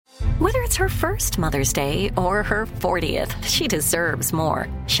Whether it's her first Mother's Day or her 40th, she deserves more.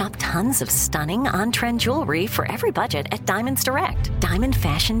 Shop tons of stunning on-trend jewelry for every budget at Diamonds Direct. Diamond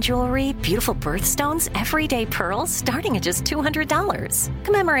fashion jewelry, beautiful birthstones, everyday pearls starting at just $200.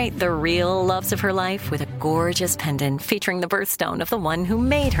 Commemorate the real loves of her life with a gorgeous pendant featuring the birthstone of the one who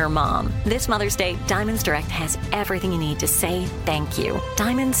made her mom. This Mother's Day, Diamonds Direct has everything you need to say thank you.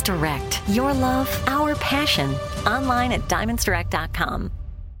 Diamonds Direct. Your love, our passion. Online at diamondsdirect.com.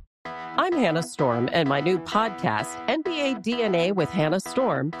 I'm Hannah Storm, and my new podcast, NBA DNA with Hannah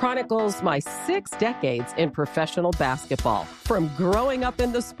Storm, chronicles my 6 decades in professional basketball. From growing up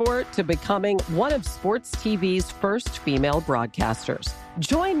in the sport to becoming one of sports TV's first female broadcasters.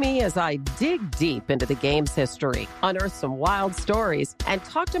 Join me as I dig deep into the game's history, unearth some wild stories, and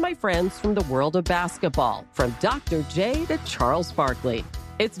talk to my friends from the world of basketball, from Dr. J to Charles Barkley.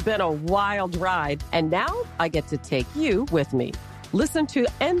 It's been a wild ride, and now I get to take you with me. Listen to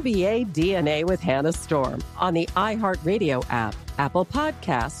NBA DNA with Hannah Storm on the iHeartRadio app, Apple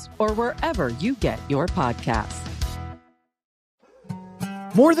Podcasts, or wherever you get your podcasts.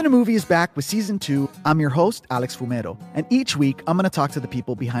 More Than a Movie is back with Season 2. I'm your host, Alex Fumero, and each week I'm going to talk to the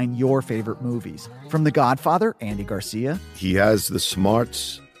people behind your favorite movies. From The Godfather, Andy Garcia. He has the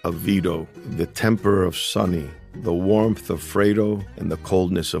smarts of Vito, the temper of Sonny, the warmth of Fredo, and the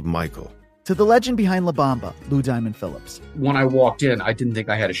coldness of Michael. To the legend behind La Bamba, Lou Diamond Phillips. When I walked in, I didn't think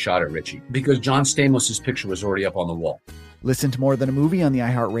I had a shot at Richie because John Stamos' picture was already up on the wall. Listen to More Than a Movie on the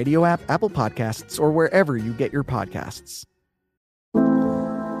iHeartRadio app, Apple Podcasts, or wherever you get your podcasts.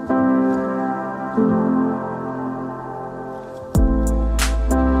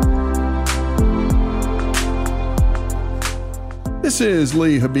 This is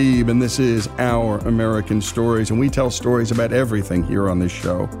Lee Habib, and this is Our American Stories, and we tell stories about everything here on this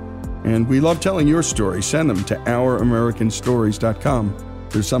show. And we love telling your stories. Send them to ouramericanstories.com.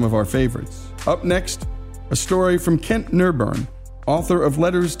 They're some of our favorites. Up next, a story from Kent Nerburn, author of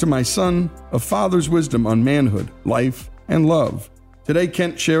Letters to My Son, A Father's Wisdom on Manhood, Life, and Love. Today,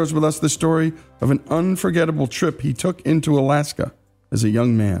 Kent shares with us the story of an unforgettable trip he took into Alaska as a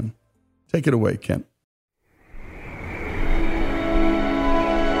young man. Take it away, Kent.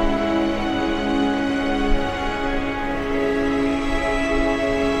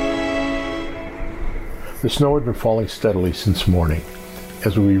 The snow had been falling steadily since morning.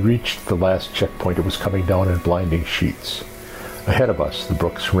 As we reached the last checkpoint, it was coming down in blinding sheets. Ahead of us, the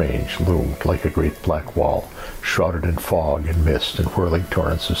Brooks Range loomed like a great black wall, shrouded in fog and mist and whirling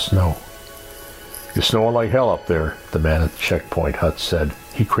torrents of snow. "It's snowing like hell up there," the man at the checkpoint hut said.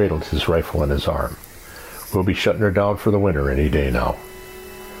 He cradled his rifle in his arm. "We'll be shutting her down for the winter any day now."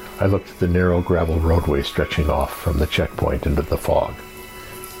 I looked at the narrow gravel roadway stretching off from the checkpoint into the fog.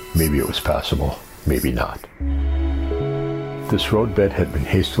 Maybe it was passable. Maybe not. This roadbed had been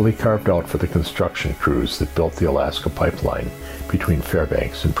hastily carved out for the construction crews that built the Alaska pipeline between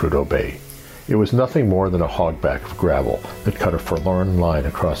Fairbanks and Prudhoe Bay. It was nothing more than a hogback of gravel that cut a forlorn line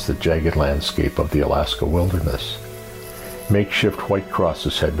across the jagged landscape of the Alaska wilderness. Makeshift white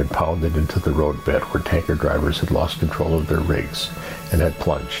crosses had been pounded into the roadbed where tanker drivers had lost control of their rigs and had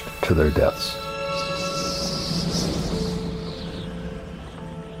plunged to their deaths.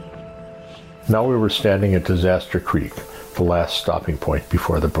 Now we were standing at Disaster Creek, the last stopping point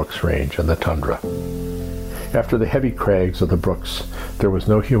before the Brooks Range and the tundra. After the heavy crags of the Brooks, there was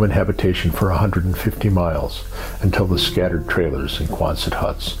no human habitation for 150 miles until the scattered trailers and Quonset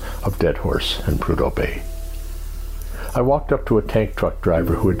huts of Dead Horse and Prudhoe Bay. I walked up to a tank truck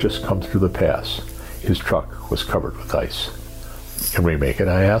driver who had just come through the pass. His truck was covered with ice. "Can we make it?"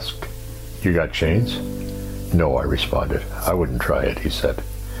 I asked. "You got chains?" "No," I responded. "I wouldn't try it," he said.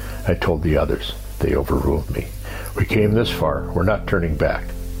 I told the others. They overruled me. "We came this far. We're not turning back."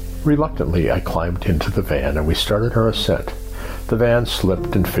 Reluctantly, I climbed into the van and we started our ascent. The van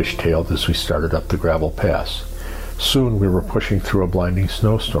slipped and fishtailed as we started up the gravel pass. Soon we were pushing through a blinding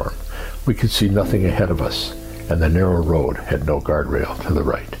snowstorm. We could see nothing ahead of us, and the narrow road had no guardrail to the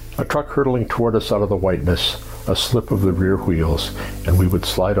right. A truck hurtling toward us out of the whiteness, a slip of the rear wheels, and we would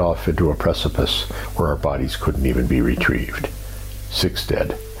slide off into a precipice where our bodies couldn't even be retrieved. 6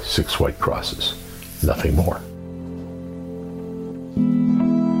 dead. 6 white crosses. Nothing more.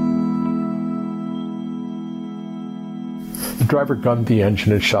 The driver gunned the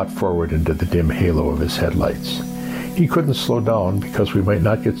engine and shot forward into the dim halo of his headlights. He couldn't slow down because we might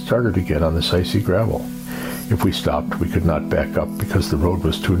not get started again on this icy gravel. If we stopped, we could not back up because the road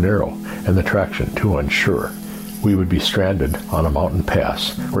was too narrow and the traction too unsure. We would be stranded on a mountain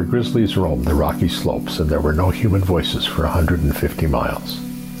pass where grizzlies roamed the rocky slopes and there were no human voices for 150 miles.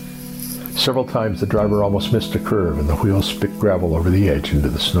 Several times the driver almost missed a curve and the wheels spit gravel over the edge into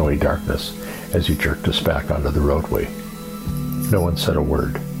the snowy darkness as he jerked us back onto the roadway. No one said a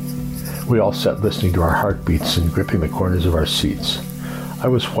word. We all sat listening to our heartbeats and gripping the corners of our seats. I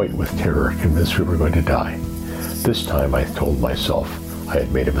was white with terror, convinced we were going to die. This time, I told myself, I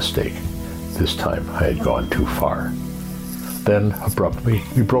had made a mistake. This time, I had gone too far. Then, abruptly,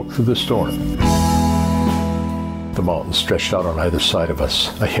 we broke through the storm. The mountains stretched out on either side of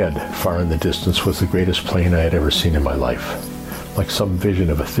us. Ahead, far in the distance, was the greatest plain I had ever seen in my life. Like some vision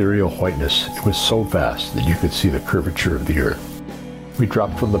of ethereal whiteness, it was so vast that you could see the curvature of the earth. We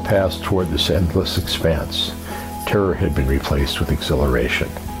dropped from the past toward this endless expanse. Terror had been replaced with exhilaration.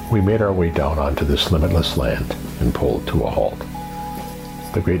 We made our way down onto this limitless land and pulled to a halt.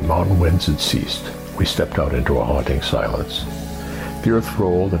 The great mountain winds had ceased. We stepped out into a haunting silence. The earth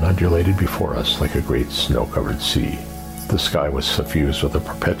rolled and undulated before us like a great snow-covered sea. The sky was suffused with a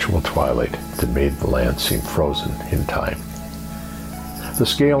perpetual twilight that made the land seem frozen in time. The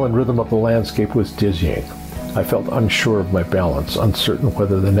scale and rhythm of the landscape was dizzying. I felt unsure of my balance, uncertain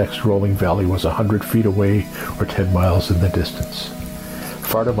whether the next rolling valley was 100 feet away or 10 miles in the distance.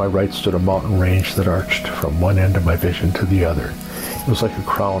 Far to my right stood a mountain range that arched from one end of my vision to the other. It was like a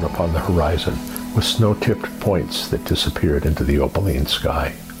crown upon the horizon, with snow-tipped points that disappeared into the opaline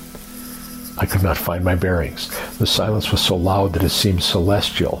sky. I could not find my bearings. The silence was so loud that it seemed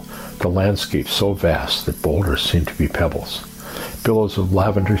celestial, the landscape so vast that boulders seemed to be pebbles. Billows of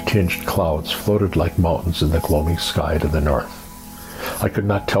lavender-tinged clouds floated like mountains in the gloaming sky to the north. I could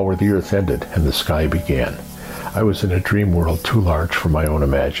not tell where the earth ended and the sky began. I was in a dream world too large for my own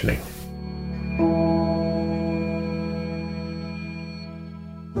imagining.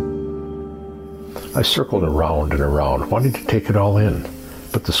 I circled around and around, wanting to take it all in,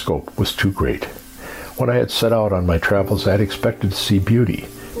 but the scope was too great. When I had set out on my travels, I had expected to see beauty,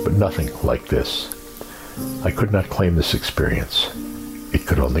 but nothing like this. I could not claim this experience. It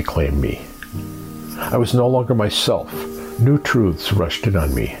could only claim me. I was no longer myself. New truths rushed in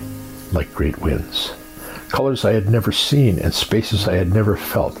on me, like great winds. Colors I had never seen and spaces I had never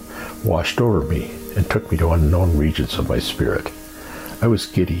felt washed over me and took me to unknown regions of my spirit. I was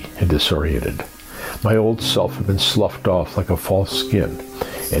giddy and disoriented. My old self had been sloughed off like a false skin,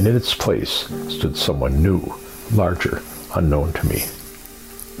 and in its place stood someone new, larger, unknown to me.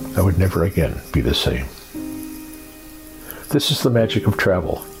 I would never again be the same. This is the magic of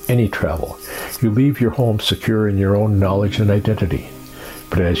travel, any travel. You leave your home secure in your own knowledge and identity,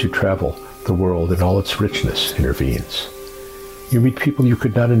 but as you travel, the world in all its richness intervenes. You meet people you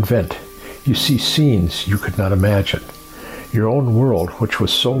could not invent. You see scenes you could not imagine. Your own world, which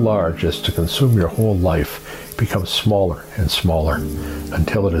was so large as to consume your whole life, becomes smaller and smaller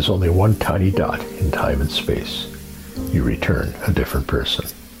until it is only one tiny dot in time and space. You return a different person.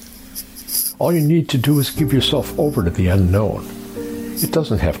 All you need to do is give yourself over to the unknown. It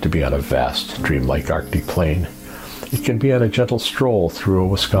doesn't have to be on a vast, dreamlike Arctic plain. It can be on a gentle stroll through a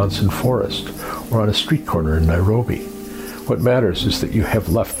Wisconsin forest or on a street corner in Nairobi. What matters is that you have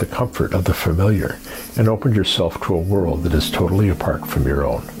left the comfort of the familiar and opened yourself to a world that is totally apart from your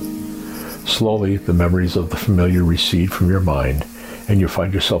own. Slowly, the memories of the familiar recede from your mind, and you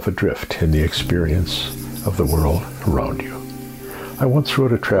find yourself adrift in the experience of the world around you. I once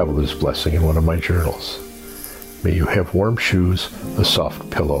wrote a traveler's blessing in one of my journals. May you have warm shoes, a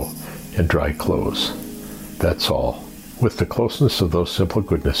soft pillow, and dry clothes. That's all. With the closeness of those simple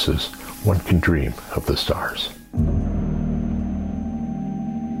goodnesses, one can dream of the stars.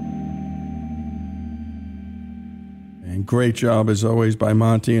 And great job, as always, by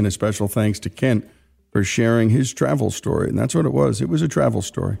Monty, and a special thanks to Kent for sharing his travel story. And that's what it was. It was a travel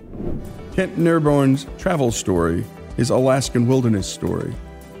story. Kent Nerborn's travel story is Alaskan Wilderness Story,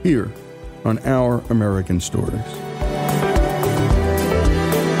 here on Our American Stories.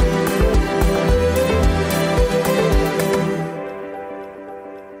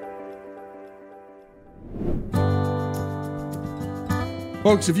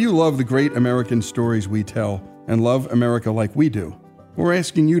 Folks, if you love the great American stories we tell and love America like we do, we're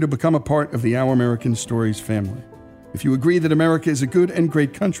asking you to become a part of the Our American Stories family. If you agree that America is a good and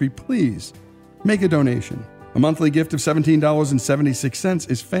great country, please make a donation. A monthly gift of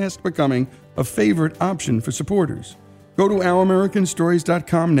 $17.76 is fast becoming a favorite option for supporters. Go to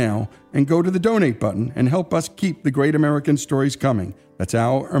OurAmericanStories.com now and go to the donate button and help us keep the great American stories coming. That's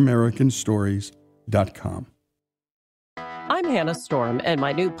OurAmericanStories.com. I'm Hannah Storm, and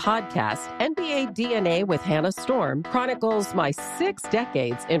my new podcast, NBA DNA with Hannah Storm, chronicles my 6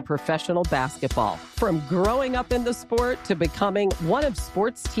 decades in professional basketball. From growing up in the sport to becoming one of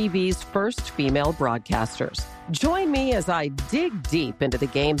sports TV's first female broadcasters. Join me as I dig deep into the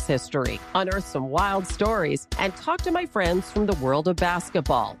game's history, unearth some wild stories, and talk to my friends from the world of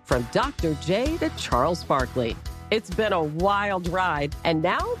basketball, from Dr. J to Charles Barkley. It's been a wild ride, and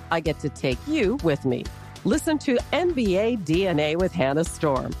now I get to take you with me. Listen to NBA DNA with Hannah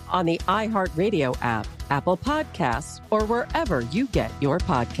Storm on the iHeartRadio app, Apple Podcasts, or wherever you get your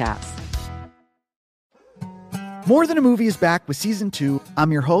podcasts. More Than a Movie is back with Season 2.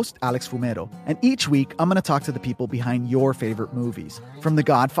 I'm your host, Alex Fumero, and each week I'm going to talk to the people behind your favorite movies. From The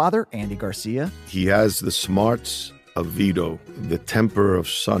Godfather, Andy Garcia. He has the smarts of Vito, the temper of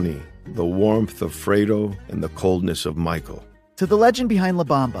Sonny, the warmth of Fredo, and the coldness of Michael. To the legend behind La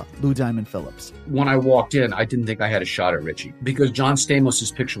Bamba, Lou Diamond Phillips. When I walked in, I didn't think I had a shot at Richie because John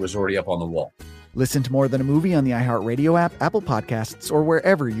Stamos' picture was already up on the wall. Listen to More Than a Movie on the iHeartRadio app, Apple Podcasts, or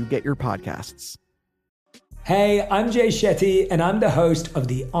wherever you get your podcasts. Hey, I'm Jay Shetty, and I'm the host of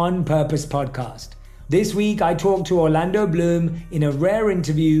the On Purpose podcast. This week, I talked to Orlando Bloom in a rare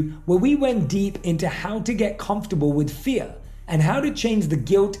interview where we went deep into how to get comfortable with fear and how to change the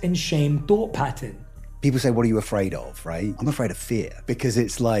guilt and shame thought pattern. People say, what are you afraid of, right? I'm afraid of fear because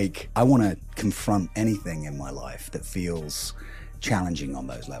it's like I want to confront anything in my life that feels challenging on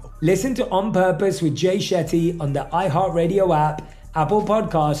those levels. Listen to On Purpose with Jay Shetty on the iHeartRadio app, Apple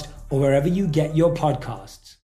Podcast, or wherever you get your podcasts.